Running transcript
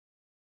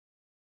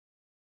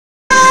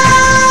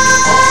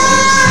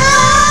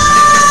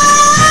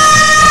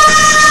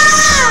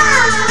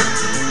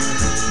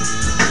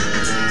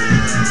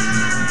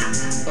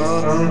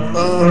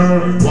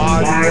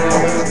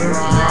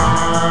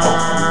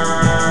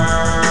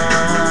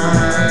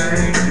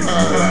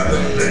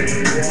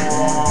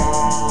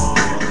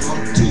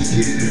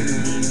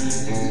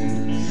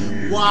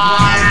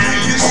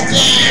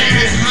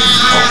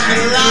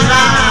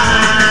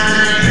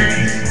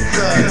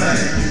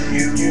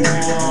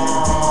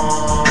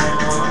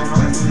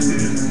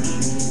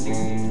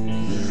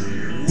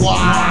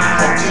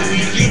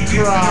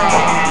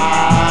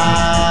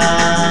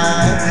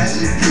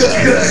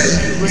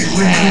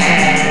you have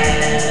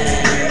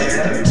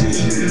to.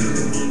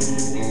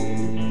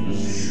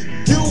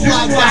 Do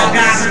I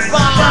gotta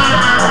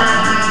survive?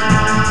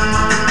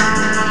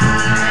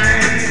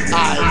 I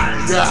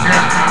got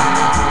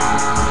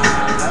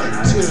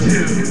to,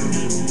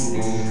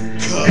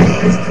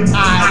 'cause I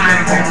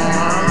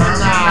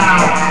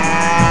harmonize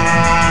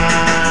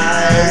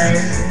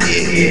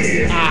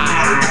if I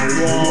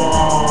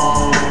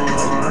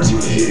want to.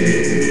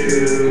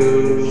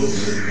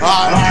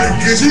 I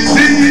can see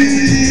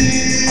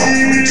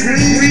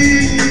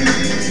between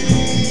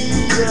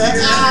your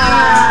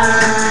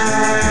eyes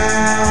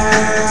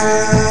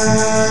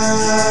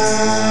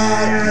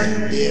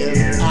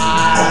if I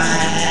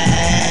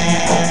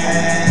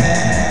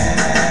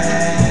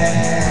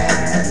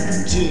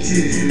had to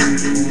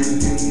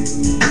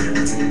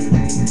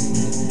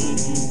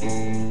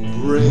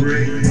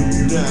break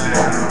you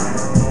down.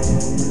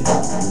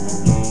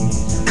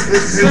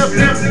 It's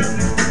simple.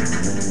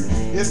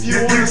 If you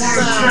want to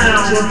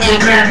sound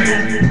dramatic,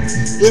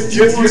 if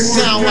you want to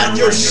sound like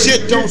your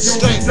shit don't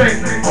stink,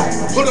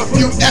 put a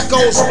few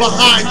echoes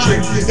behind you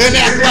and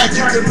act like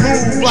you can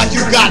move like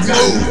you got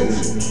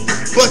moves.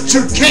 But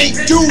you can't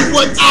do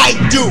what I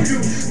do,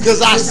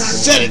 cause I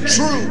said it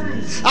true.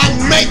 I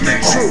make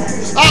it true.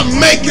 I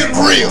make it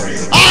real.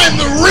 I'm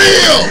the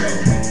real.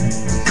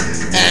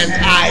 And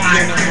I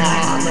can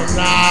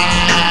harmonize.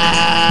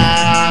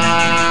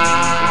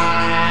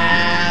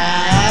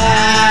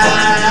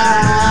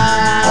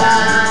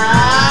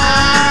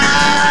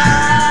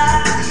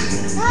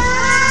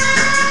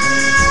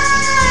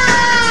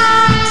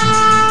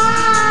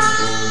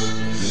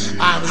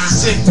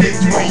 Sit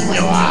between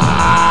your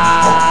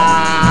eyes.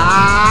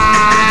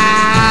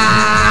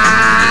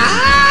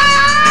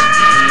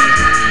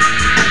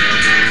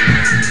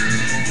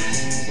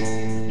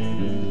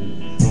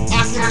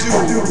 I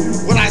can do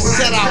what I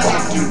said I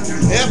would do.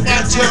 If I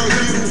tell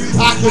you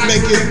I can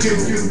make it do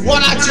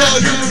what I tell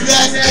you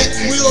that it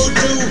will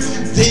do,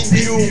 then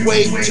you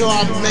wait till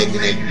I'm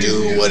making it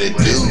do what it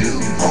do.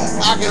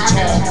 I can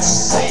talk,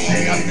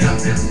 sing,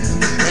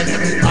 and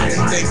everybody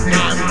think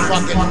I'm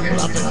fucking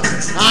bluffing.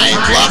 I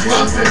ain't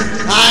bluffing.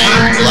 I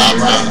ain't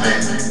bluffing.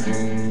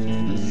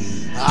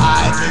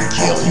 I can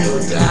kill you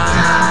down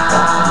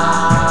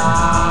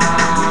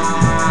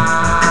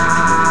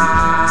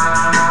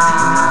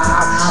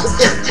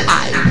if I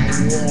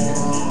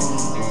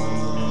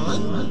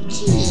want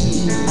to.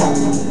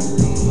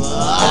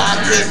 I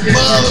can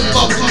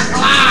motherfucking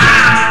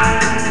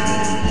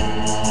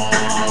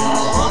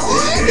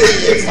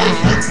if I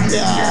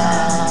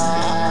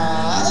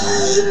die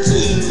to.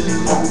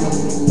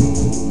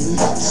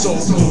 So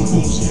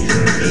who's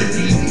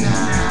here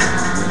now?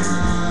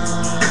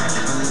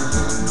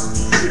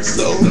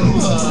 So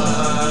much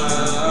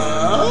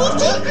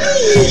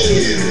to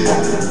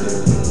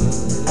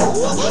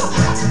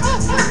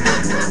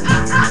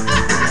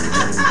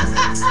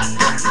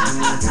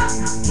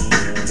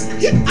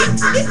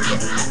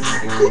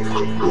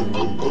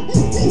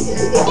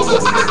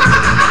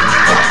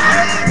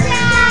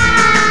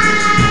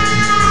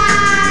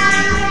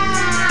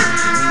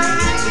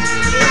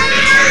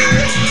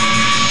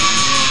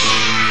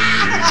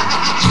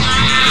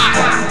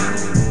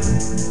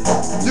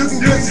You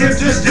can get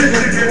sadistic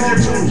if you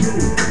want to.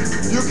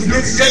 You can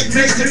get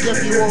satanistic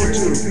if you want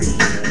to.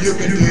 You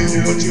can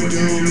do what you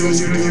do, cause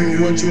you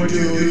do what you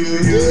do,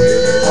 you do.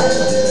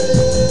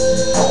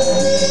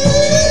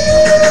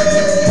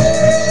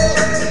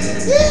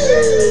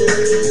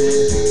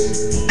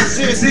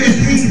 See,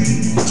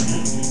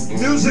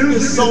 music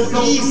is so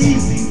easy.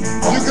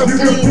 You can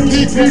fool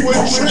people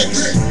with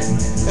tricks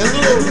and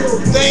little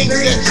things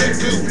that you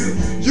do.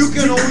 You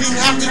can don't even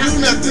have to do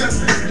nothing.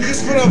 You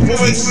just put a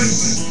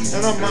voice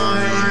and a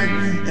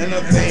mind and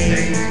a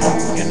thing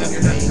and a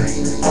thing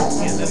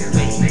and a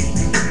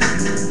thing.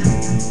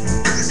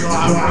 So I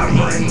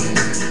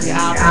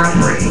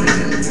bring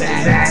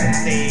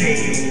that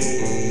thing.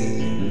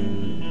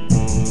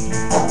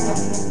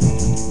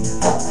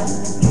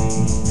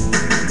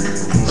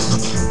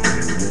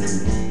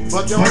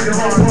 But the only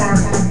part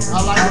I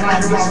like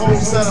about this whole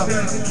setup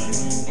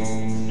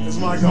is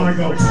my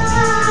go.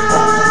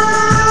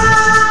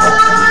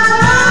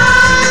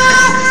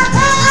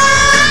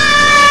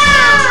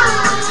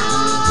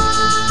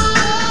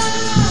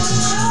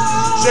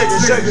 Shake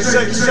it, shake it,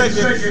 shake it, shake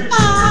it.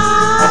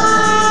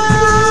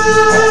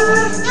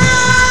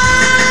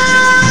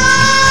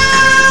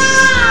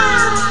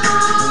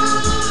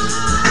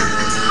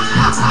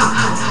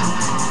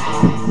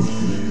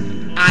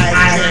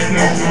 I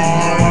can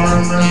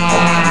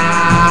harmonize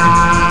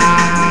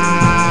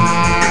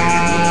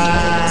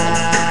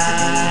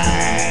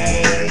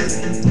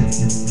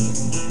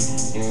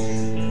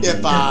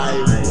if I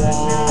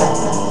want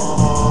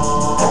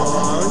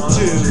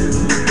to.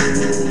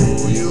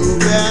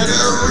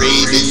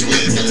 Read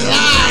between the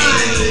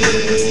lines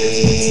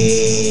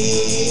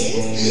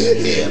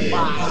if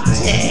I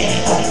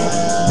tell you.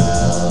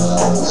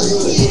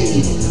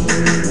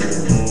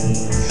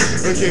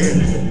 Okay.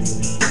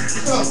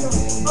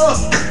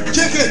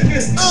 Kick it.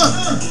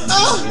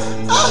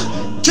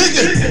 Kick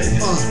it.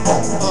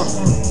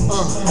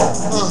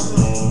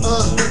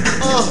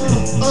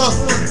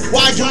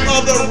 Why do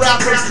other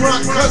rappers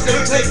grunt? Cause they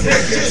take their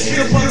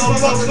shit. The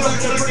motherfuckers like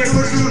the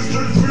producers.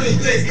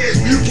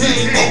 You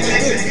can't make a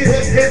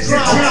hit. Try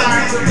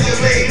to be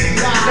lazy.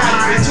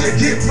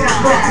 Get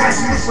fried.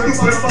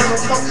 Stupid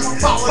motherfuckers.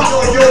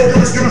 Follow your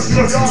producers.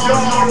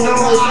 Y'all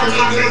know my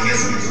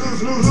niggas.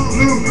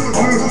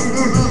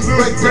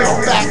 Break their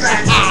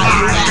backs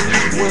high.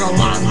 When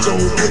Alonzo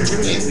put you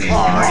in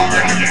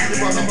cardiac. You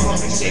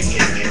motherfuckers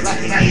shaking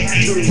like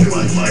you too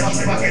much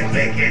motherfucking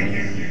bacon.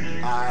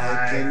 I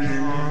can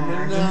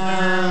harmonize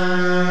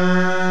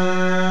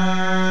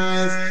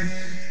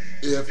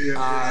if I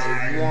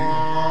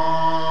want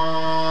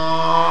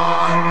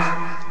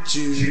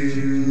to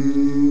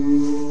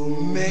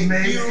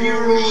make you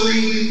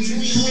read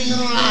between the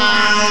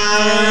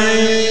lines.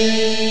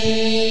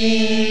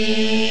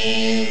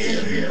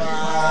 If I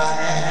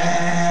had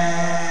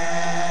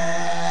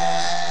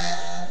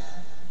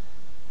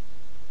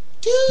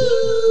to.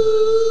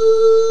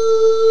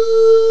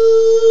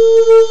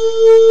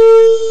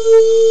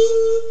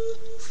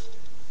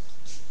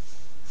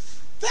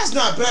 That's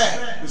not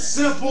bad. It's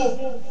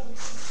simple.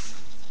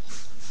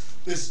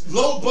 It's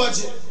low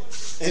budget.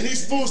 And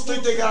these fools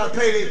think they gotta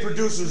pay their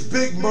producers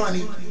big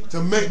money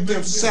to make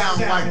them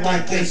sound like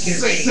they can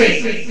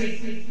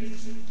sing.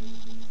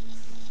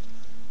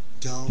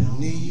 Don't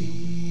need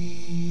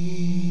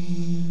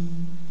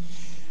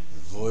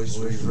voice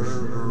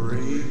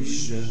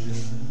reverberation.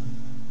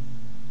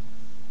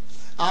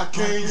 I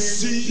can't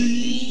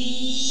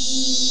see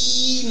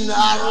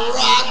not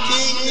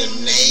rocking the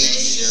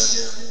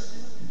nation.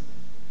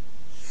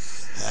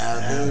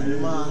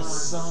 Having my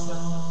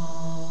song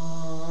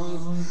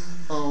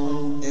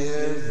on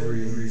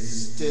every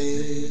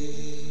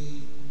station.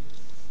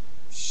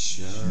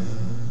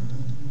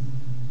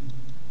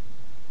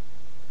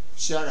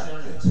 Shut up,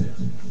 bitch.